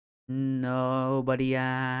Nobody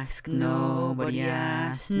asked, nobody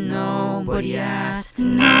asked, nobody asked,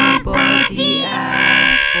 nobody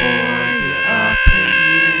asked for your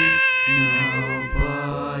opinion.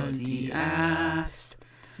 Nobody asked,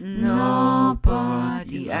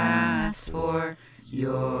 nobody asked for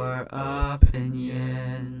your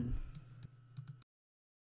opinion.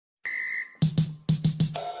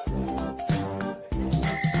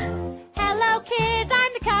 Hello kids,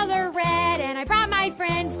 I'm the color red, and I brought my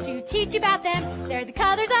friends to teach you about them. They're the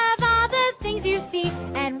colors of all the things you see,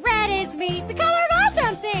 and red is me, the color of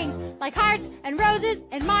awesome things, like hearts and roses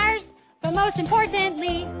and Mars, but most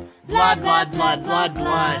importantly, blood, blood, blood, blood,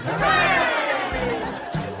 blood.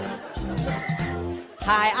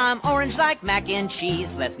 Hi, I'm orange like mac and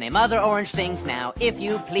cheese. Let's name other orange things now, if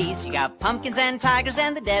you please. You got pumpkins and tigers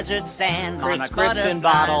and the desert sand. On a Krypton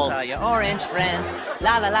bottle, all your orange friends.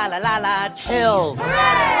 La la la la la la, chill.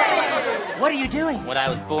 What are you doing? What I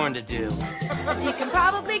was born to do. You can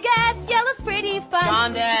probably guess, yellow's pretty fun.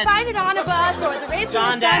 Jaundice. You can find it on a bus or the race to the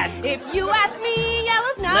sun. Jaundice. If you ask me,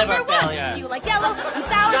 yellow's number Liver one. failure. You like yellow and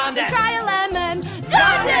sour, Jaundice. then try a lemon.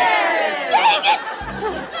 Jaundice! Dang it!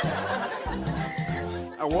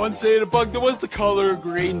 I once ate a bug that was the color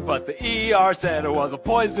green, but the ER said it was a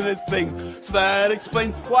poisonous thing. So that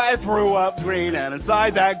explains why I threw up green, and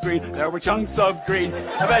inside that green there were chunks of green.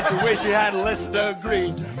 I bet you wish you hadn't listened to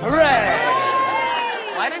green. Hooray!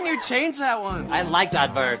 Why didn't you change that one? I liked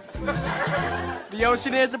adverts. The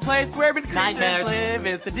ocean is a place where creatures Nightmares. live.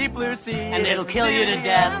 It's a deep blue sea. And it'll kill you to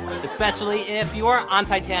death, especially if you are on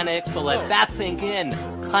Titanic, so let that sink in.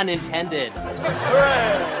 Pun intended.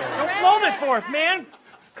 Hooray! Blow this for us, man!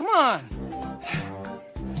 Come on!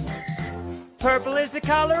 Purple is the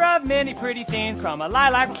color of many pretty things, from a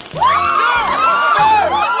lilac...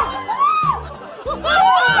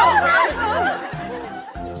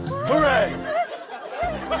 Hooray!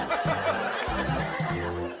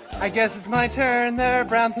 I guess it's my turn. There are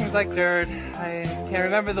brown things like dirt. I can't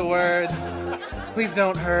remember the words. Please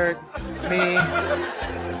don't hurt me.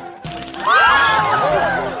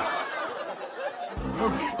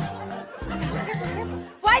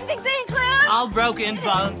 White things they include All broken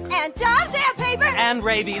bones and Dove sandpaper. and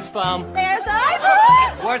rabies foam. There's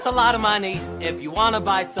ivory. Worth a lot of money. If you want to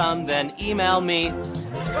buy some, then email me.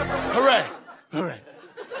 Hooray! Hooray!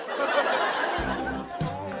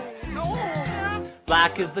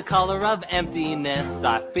 Black is the color of emptiness.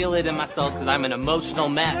 I feel it in my soul because I'm an emotional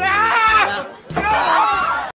mess.